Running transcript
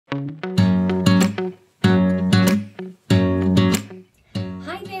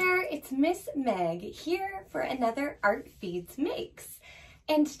Meg here for another Art Feeds Makes.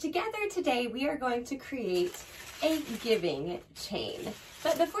 And together today we are going to create a giving chain.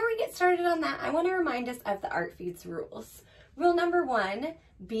 But before we get started on that, I want to remind us of the Art Feeds rules. Rule number 1,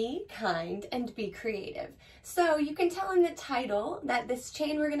 be kind and be creative. So you can tell in the title that this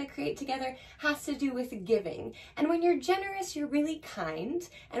chain we're going to create together has to do with giving. And when you're generous, you're really kind.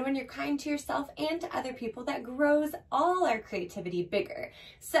 And when you're kind to yourself and to other people, that grows all our creativity bigger.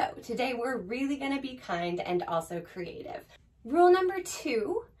 So today we're really going to be kind and also creative. Rule number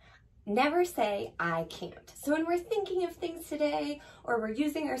 2, never say, I can't. So when we're thinking of things today, or we're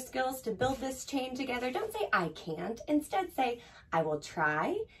using our skills to build this chain together, don't say, I can't. Instead say, I will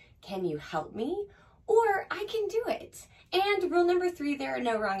try. Can you help me? Or I can do it. And rule number 3, there are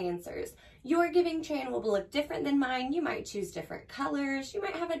no wrong answers. Your giving chain will look different than mine. You might choose different colors. You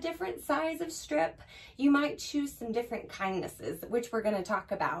might have a different size of strip. You might choose some different kindnesses, which we're going to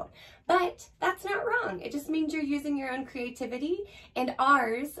talk about. But that's not wrong. It just means you're using your own creativity, and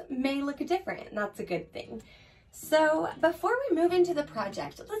ours may look different, and that's a good thing. So before we move into the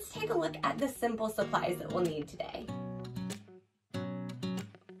project, let's take a look at the simple supplies that we'll need today.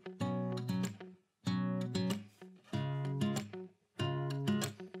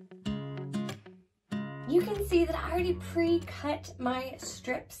 You can see that I already pre-cut my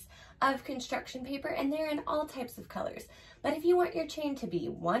strips of construction paper, and they're in all types of colors. But if you want your chain to be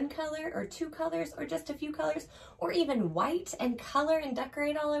one color or 2 colors or just a few colors or even white and color and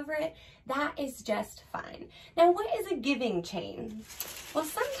decorate all over it, that is just fine. Now, what is a giving chain? Well,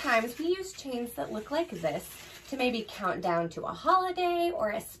 sometimes we use chains that look like this to maybe count down to a holiday or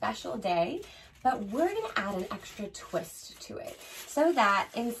a special day. But we're going to add an extra twist to it so that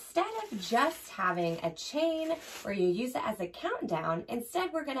instead of just having a chain where you use it as a countdown,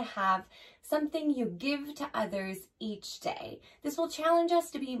 instead we're going to have something you give to others each day. This will challenge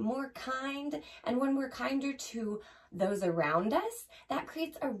us to be more kind, and when we're kinder to those around us, that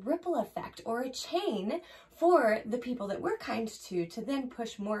creates a ripple effect or a chain for the people that we're kind to then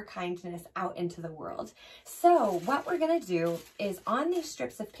push more kindness out into the world. So what we're going to do is on these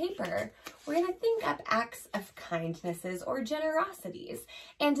strips of paper, we're going to think up acts of kindnesses or generosities.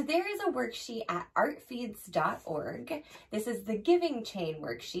 And there is a worksheet at artfeeds.org. This is the giving chain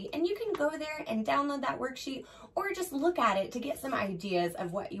worksheet, and you can go there and download that worksheet or just look at it to get some ideas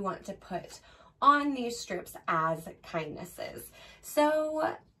of what you want to put on these strips as kindnesses.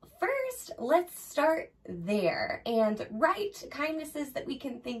 So first, let's start there and write kindnesses that we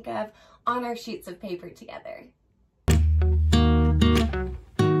can think of on our sheets of paper together.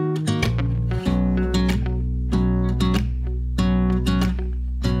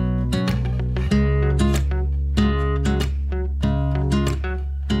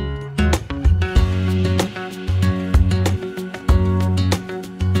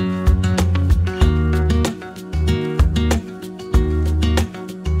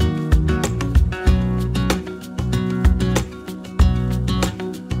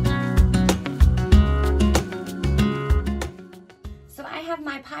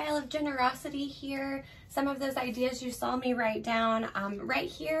 Generosity here, some of those ideas you saw me write down. Right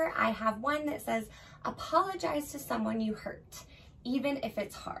here, I have one that says, apologize to someone you hurt, even if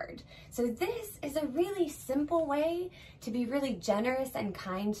it's hard. So this is a really simple way to be really generous and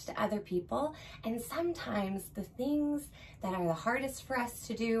kind to other people. And sometimes the things that are the hardest for us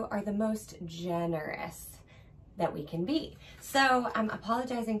to do are the most generous that we can be. So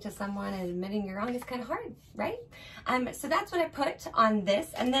apologizing to someone and admitting you're wrong is kind of hard, right? So that's what I put on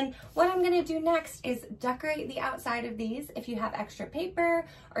this. And then what I'm going to do next is decorate the outside of these. If you have extra paper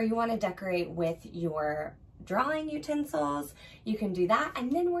or you want to decorate with your drawing utensils, you can do that.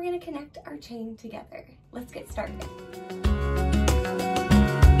 And then we're going to connect our chain together. Let's get started.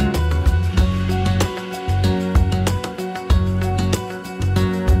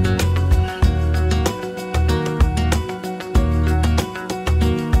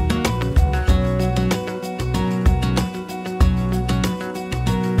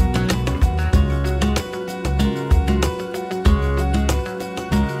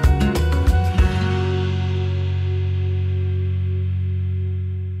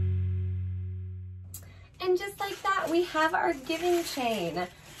 And just like that, we have our giving chain.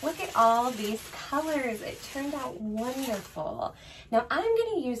 Look at all these colors. It turned out wonderful. Now I'm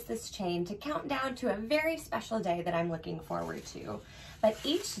going to use this chain to count down to a very special day that I'm looking forward to. But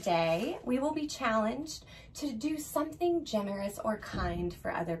each day we will be challenged to do something generous or kind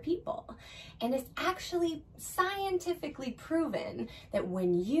for other people. And it's actually scientifically proven that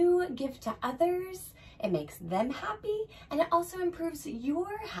when you give to others, it makes them happy, and it also improves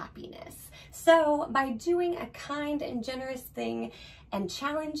your happiness. So by doing a kind and generous thing and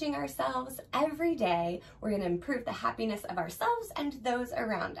challenging ourselves every day, we're going to improve the happiness of ourselves and those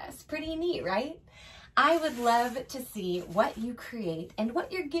around us. Pretty neat, right? I would love to see what you create and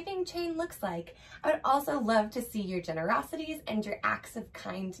what your giving chain looks like. I would also love to see your generosities and your acts of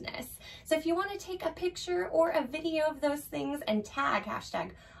kindness. So if you want to take a picture or a video of those things and tag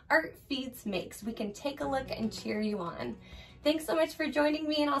 #ArtFeedsMakes, we can take a look and cheer you on. Thanks so much for joining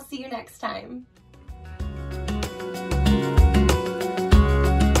me, and I'll see you next time.